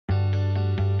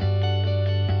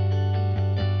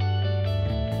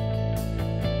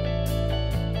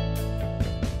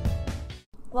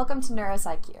Welcome to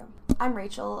NeuroPsyQ. I'm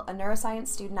Rachel, a neuroscience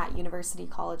student at University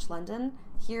College London,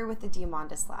 here with the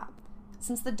Diamandis Lab.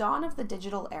 Since the dawn of the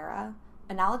digital era,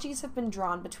 analogies have been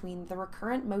drawn between the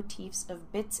recurrent motifs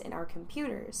of bits in our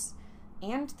computers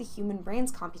and the human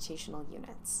brain's computational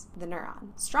units, the neuron.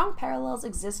 Strong parallels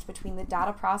exist between the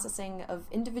data processing of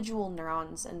individual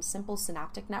neurons and simple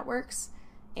synaptic networks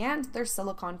and their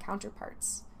silicon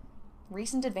counterparts.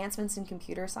 Recent advancements in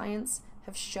computer science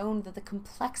have shown that the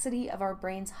complexity of our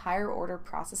brain's higher-order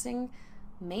processing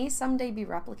may someday be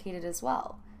replicated as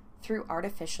well through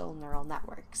artificial neural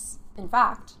networks. In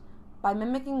fact, by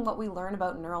mimicking what we learn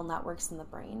about neural networks in the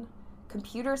brain,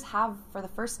 computers have, for the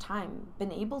first time,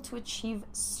 been able to achieve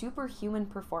superhuman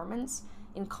performance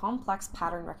in complex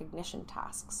pattern recognition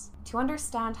tasks. To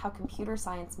understand how computer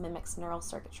science mimics neural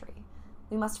circuitry,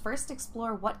 we must first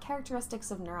explore what characteristics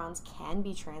of neurons can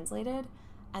be translated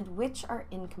and which are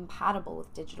incompatible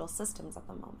with digital systems at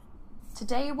the moment.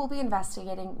 Today, we'll be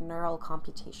investigating neural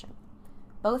computation,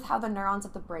 both how the neurons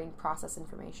of the brain process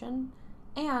information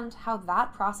and how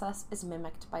that process is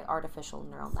mimicked by artificial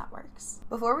neural networks.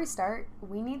 Before we start,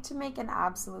 we need to make an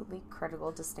absolutely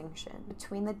critical distinction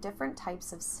between the different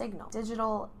types of signal,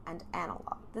 digital and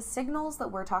analog. The signals that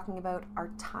we're talking about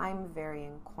are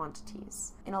time-varying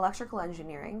quantities. In electrical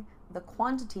engineering, the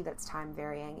quantity that's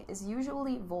time-varying is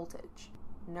usually voltage.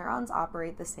 Neurons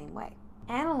operate the same way.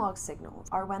 Analog signals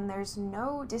are when there's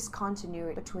no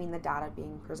discontinuity between the data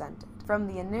being presented. From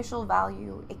the initial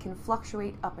value, it can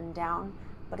fluctuate up and down,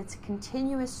 but it's a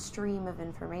continuous stream of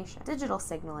information. Digital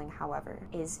signaling, however,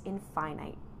 is in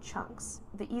finite chunks.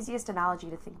 The easiest analogy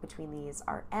to think between these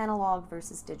are analog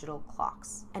versus digital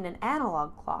clocks. In an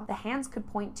analog clock, the hands could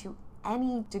point to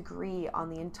any degree on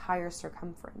the entire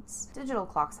circumference. Digital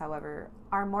clocks, however,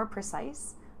 are more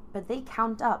precise, but they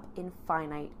count up in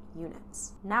finite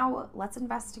units. Now, let's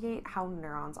investigate how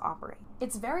neurons operate.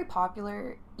 It's very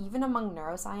popular, even among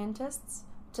neuroscientists,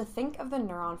 to think of the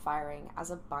neuron firing as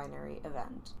a binary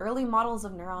event. Early models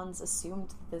of neurons assumed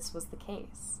that this was the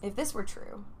case. If this were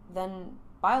true, then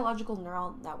biological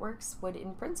neural networks would,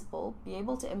 in principle, be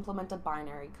able to implement a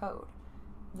binary code.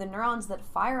 The neurons that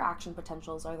fire action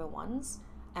potentials are the ones,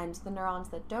 and the neurons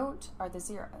that don't are the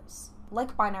zeros.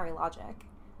 Like binary logic,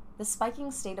 the spiking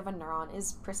state of a neuron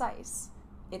is precise.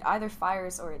 It either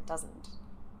fires or it doesn't.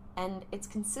 And it's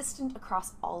consistent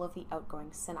across all of the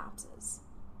outgoing synapses.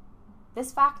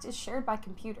 This fact is shared by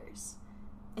computers.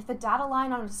 If the data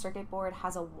line on a circuit board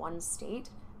has a 1 state,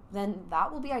 then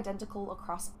that will be identical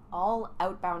across all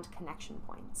outbound connection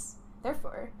points.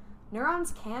 Therefore,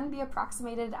 neurons can be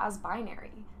approximated as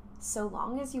binary, so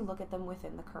long as you look at them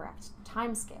within the correct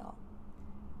timescale.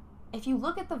 If you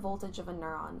look at the voltage of a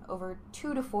neuron over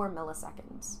 2 to 4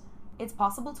 milliseconds, it's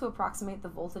possible to approximate the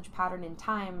voltage pattern in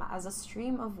time as a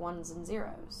stream of ones and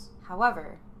zeros.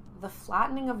 However, the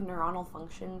flattening of neuronal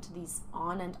function to these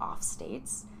on and off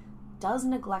states does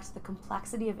neglect the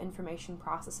complexity of information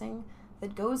processing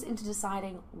that goes into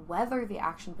deciding whether the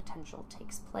action potential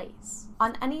takes place.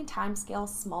 On any timescale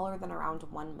smaller than around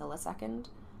 1 millisecond,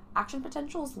 action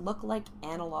potentials look like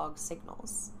analog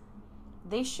signals.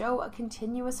 They show a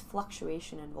continuous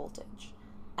fluctuation in voltage,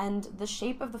 and the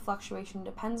shape of the fluctuation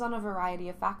depends on a variety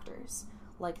of factors,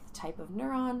 like the type of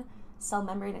neuron, cell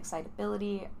membrane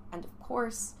excitability, and of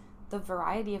course, the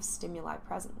variety of stimuli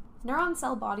present. Neuron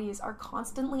cell bodies are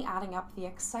constantly adding up the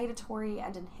excitatory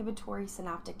and inhibitory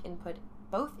synaptic input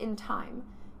both in time,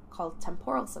 called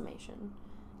temporal summation,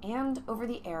 and over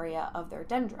the area of their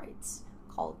dendrites,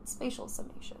 called spatial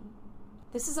summation.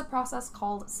 This is a process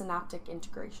called synaptic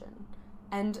integration,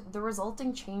 and the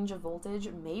resulting change of voltage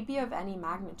may be of any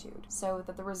magnitude, so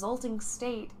that the resulting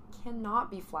state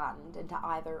cannot be flattened into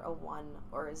either a 1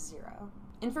 or a 0.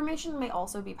 Information may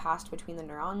also be passed between the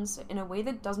neurons in a way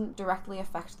that doesn't directly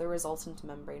affect the resultant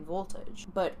membrane voltage,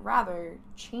 but rather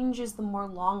changes the more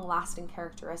long-lasting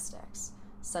characteristics,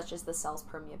 such as the cell's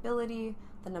permeability,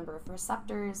 the number of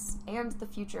receptors, and the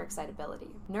future excitability.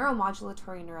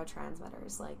 Neuromodulatory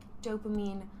neurotransmitters like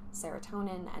dopamine,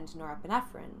 serotonin, and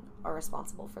norepinephrine are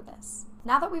responsible for this.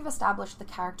 Now that we've established the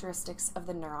characteristics of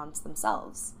the neurons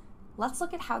themselves, let's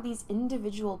look at how these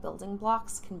individual building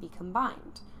blocks can be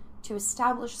combined to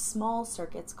establish small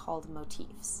circuits called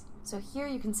motifs. So here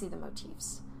you can see the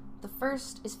motifs. The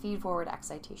first is feed-forward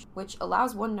excitation, which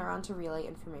allows one neuron to relay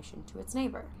information to its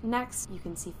neighbor. Next, you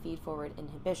can see feed-forward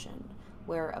inhibition,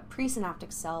 where a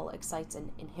presynaptic cell excites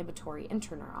an inhibitory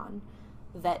interneuron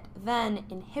that then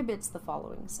inhibits the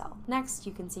following cell. Next,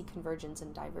 you can see convergence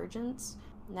and divergence.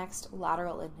 Next,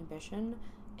 lateral inhibition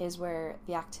is where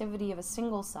the activity of a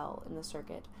single cell in the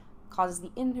circuit causes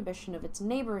the inhibition of its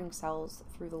neighboring cells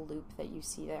through the loop that you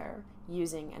see there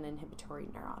using an inhibitory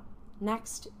neuron.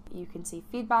 Next, you can see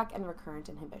feedback and recurrent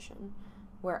inhibition,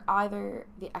 where either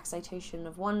the excitation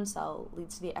of one cell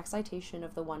leads to the excitation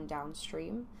of the one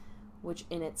downstream, which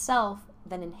in itself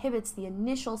then inhibits the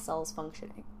initial cell's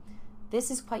functioning. This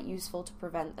is quite useful to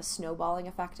prevent a snowballing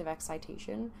effect of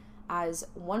excitation, as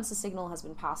once a signal has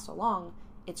been passed along,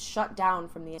 it's shut down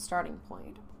from the starting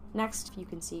point. Next, you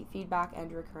can see feedback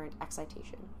and recurrent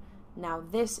excitation. Now,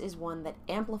 this is one that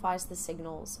amplifies the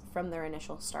signals from their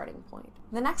initial starting point.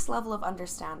 The next level of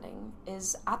understanding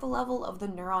is at the level of the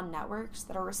neuron networks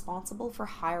that are responsible for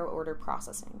higher order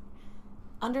processing.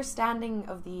 Understanding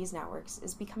of these networks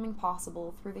is becoming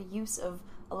possible through the use of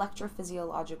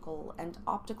electrophysiological and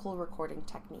optical recording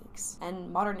techniques,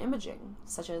 and modern imaging,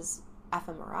 such as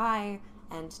fMRI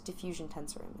and diffusion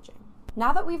tensor imaging.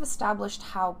 Now that we've established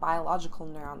how biological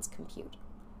neurons compute,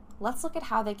 let's look at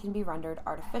how they can be rendered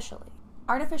artificially.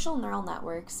 Artificial neural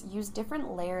networks use different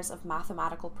layers of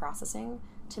mathematical processing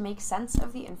to make sense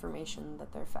of the information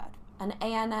that they're fed. An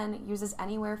ANN uses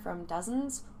anywhere from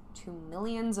dozens to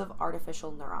millions of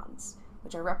artificial neurons,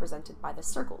 which are represented by the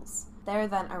circles. They're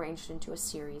then arranged into a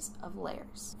series of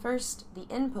layers. First, the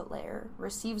input layer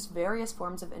receives various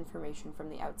forms of information from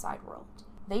the outside world.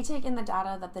 They take in the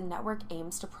data that the network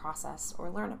aims to process or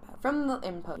learn about. From the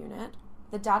input unit,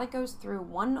 the data goes through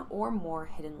one or more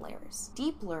hidden layers.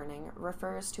 Deep learning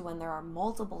refers to when there are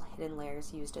multiple hidden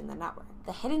layers used in the network.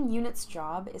 The hidden unit's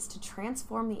job is to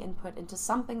transform the input into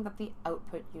something that the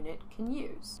output unit can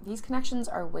use. These connections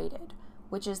are weighted,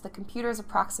 which is the computer's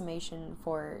approximation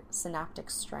for synaptic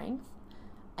strength,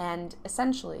 and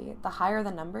essentially, the higher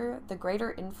the number, the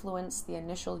greater influence the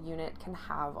initial unit can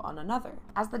have on another.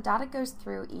 As the data goes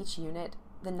through each unit,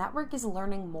 the network is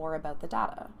learning more about the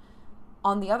data.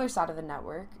 On the other side of the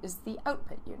network is the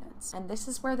output units, and this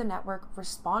is where the network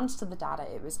responds to the data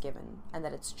it was given and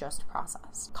that it's just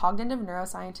processed. Cognitive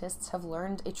neuroscientists have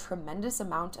learned a tremendous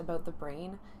amount about the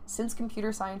brain since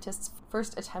computer scientists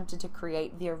first attempted to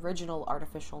create the original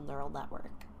artificial neural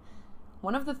network.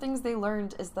 One of the things they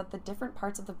learned is that the different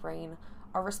parts of the brain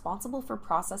are responsible for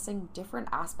processing different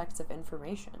aspects of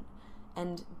information,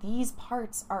 and these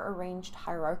parts are arranged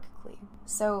hierarchically.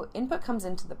 So input comes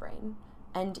into the brain,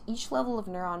 and each level of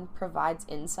neuron provides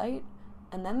insight,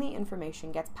 and then the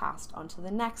information gets passed on to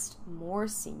the next, more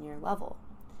senior level.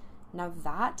 Now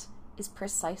that is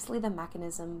precisely the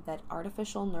mechanism that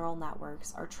artificial neural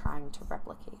networks are trying to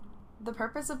replicate. The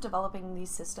purpose of developing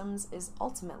these systems is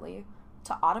ultimately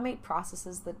to automate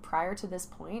processes that prior to this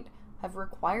point have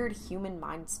required human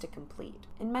minds to complete.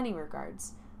 In many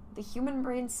regards, the human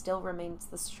brain still remains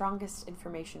the strongest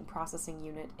information processing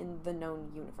unit in the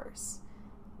known universe.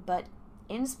 But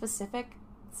in specific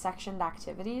sectioned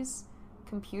activities,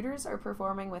 computers are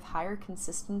performing with higher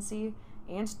consistency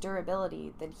and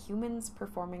durability than humans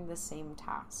performing the same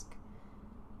task.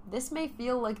 This may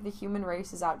feel like the human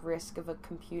race is at risk of a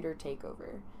computer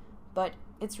takeover, but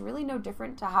it's really no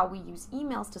different to how we use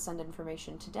emails to send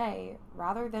information today,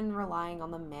 rather than relying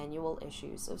on the manual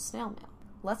issues of snail mail.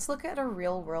 Let's look at a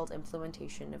real-world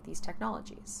implementation of these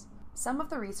technologies. Some of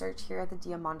the research here at the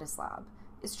Diamandis Lab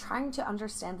is trying to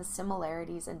understand the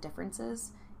similarities and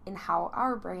differences in how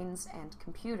our brains and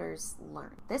computers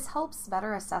learn. This helps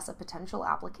better assess a potential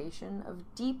application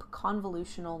of deep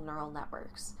convolutional neural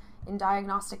networks in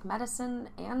diagnostic medicine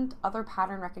and other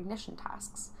pattern recognition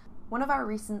tasks. One of our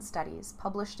recent studies,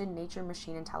 published in Nature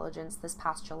Machine Intelligence this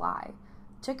past July,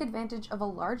 took advantage of a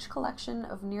large collection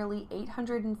of nearly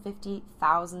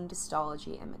 850,000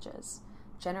 histology images,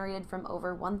 generated from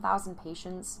over 1,000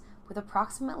 patients with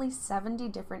approximately 70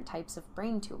 different types of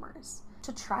brain tumors,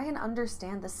 to try and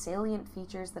understand the salient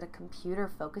features that a computer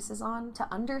focuses on to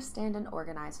understand and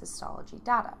organize histology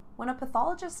data. When a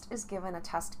pathologist is given a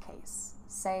test case,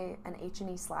 say an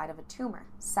H&E slide of a tumor,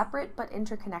 separate but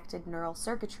interconnected neural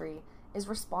circuitry is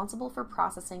responsible for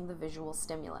processing the visual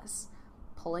stimulus,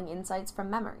 pulling insights from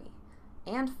memory,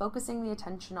 and focusing the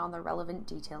attention on the relevant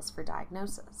details for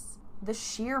diagnosis. The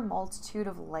sheer multitude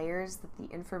of layers that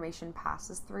the information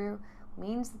passes through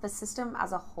means that the system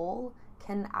as a whole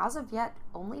can, as of yet,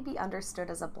 only be understood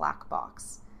as a black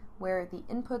box, where the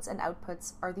inputs and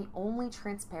outputs are the only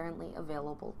transparently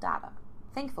available data.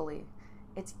 Thankfully,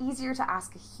 it's easier to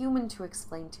ask a human to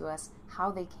explain to us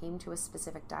how they came to a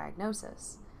specific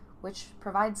diagnosis, which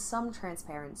provides some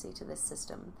transparency to this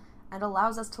system and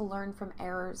allows us to learn from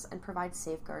errors and provide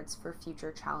safeguards for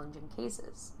future challenging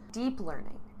cases. Deep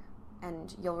learning,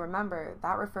 and you'll remember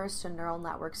that refers to neural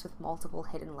networks with multiple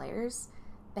hidden layers,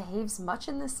 behaves much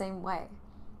in the same way.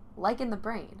 Like in the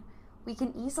brain, We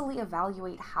can easily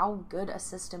evaluate how good a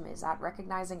system is at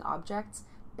recognizing objects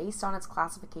based on its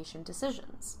classification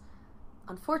decisions.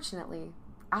 Unfortunately,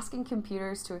 asking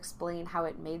computers to explain how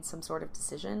it made some sort of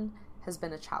decision has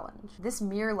been a challenge. This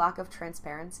mere lack of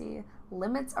transparency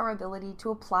limits our ability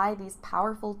to apply these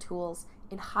powerful tools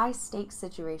in high-stakes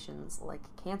situations like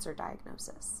cancer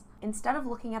diagnosis. Instead of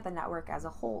looking at the network as a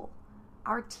whole,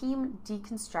 our team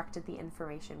deconstructed the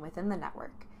information within the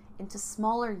network into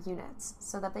smaller units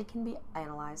so that they can be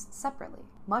analyzed separately,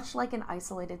 much like an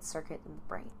isolated circuit in the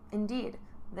brain. Indeed,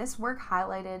 this work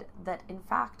highlighted that, in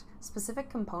fact, specific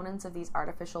components of these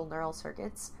artificial neural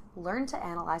circuits learn to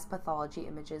analyze pathology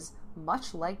images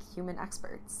much like human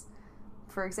experts.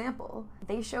 For example,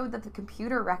 they showed that the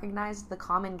computer recognized the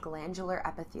common glandular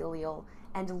epithelial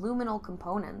and luminal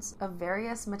components of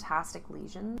various metastatic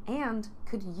lesions and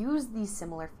could use these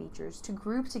similar features to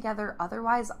group together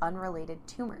otherwise unrelated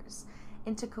tumors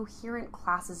into coherent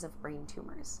classes of brain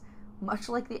tumors, much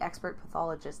like the expert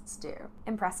pathologists do.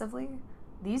 Impressively,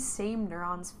 these same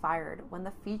neurons fired when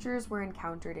the features were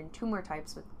encountered in tumor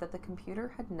types that the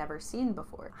computer had never seen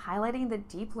before, highlighting that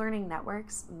deep learning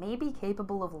networks may be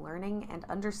capable of learning and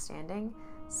understanding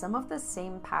some of the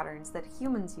same patterns that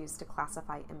humans use to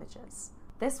classify images.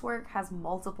 This work has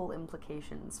multiple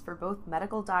implications for both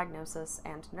medical diagnosis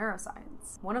and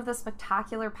neuroscience. One of the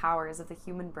spectacular powers of the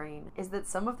human brain is that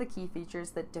some of the key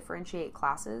features that differentiate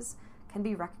classes can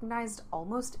be recognized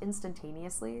almost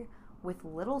instantaneously with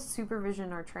little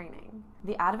supervision or training.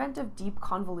 The advent of deep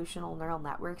convolutional neural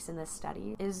networks in this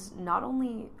study is not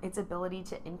only its ability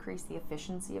to increase the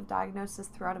efficiency of diagnosis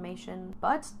through automation,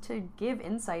 but to give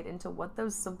insight into what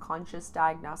those subconscious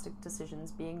diagnostic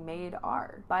decisions being made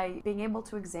are, by being able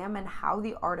to examine how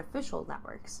the artificial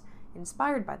networks,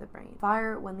 inspired by the brain,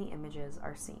 fire when the images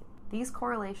are seen. These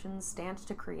correlations stand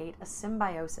to create a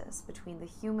symbiosis between the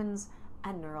humans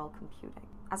and neural computing.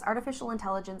 As artificial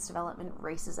intelligence development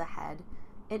races ahead,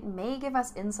 it may give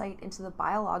us insight into the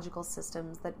biological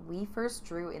systems that we first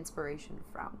drew inspiration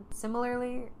from.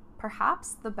 Similarly,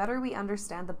 perhaps the better we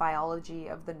understand the biology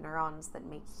of the neurons that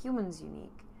make humans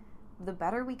unique, the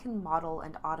better we can model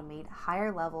and automate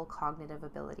higher-level cognitive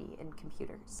ability in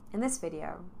computers. In this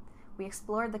video, we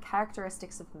explored the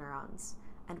characteristics of neurons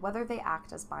and whether they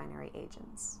act as binary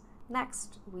agents.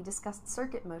 Next, we discussed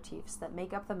circuit motifs that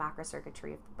make up the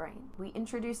macrocircuitry of the brain. We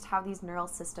introduced how these neural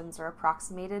systems are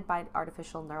approximated by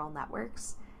artificial neural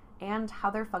networks and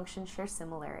how their functions share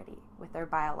similarity with their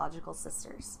biological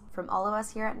sisters. From all of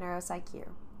us here at NeuroPsyQ,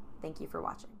 thank you for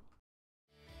watching.